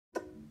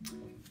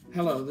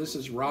Hello, this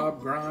is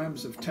Rob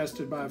Grimes of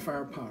Tested by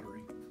Fire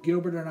Pottery.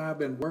 Gilbert and I have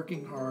been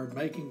working hard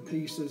making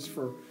pieces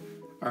for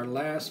our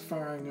last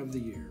firing of the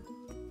year.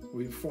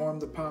 We've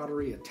formed the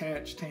pottery,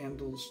 attached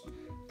handles,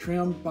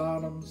 trimmed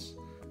bottoms,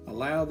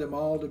 allowed them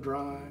all to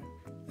dry,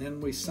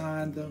 then we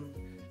signed them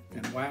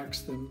and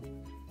waxed them.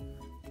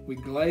 We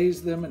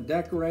glazed them and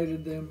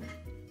decorated them.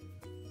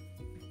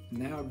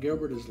 Now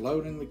Gilbert is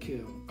loading the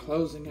kiln,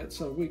 closing it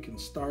so we can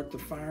start the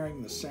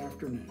firing this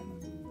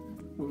afternoon.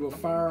 We will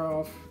fire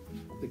off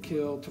the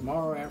kiln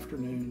tomorrow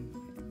afternoon,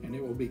 and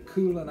it will be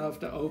cool enough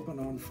to open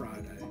on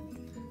Friday.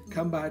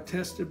 Come by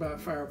Tested by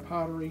Fire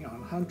Pottery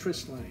on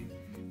Huntress Lane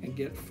and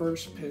get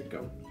first pick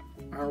of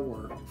our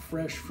work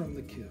fresh from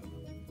the kiln.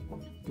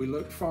 We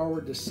look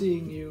forward to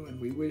seeing you,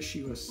 and we wish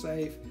you a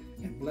safe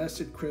and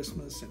blessed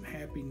Christmas and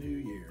Happy New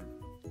Year.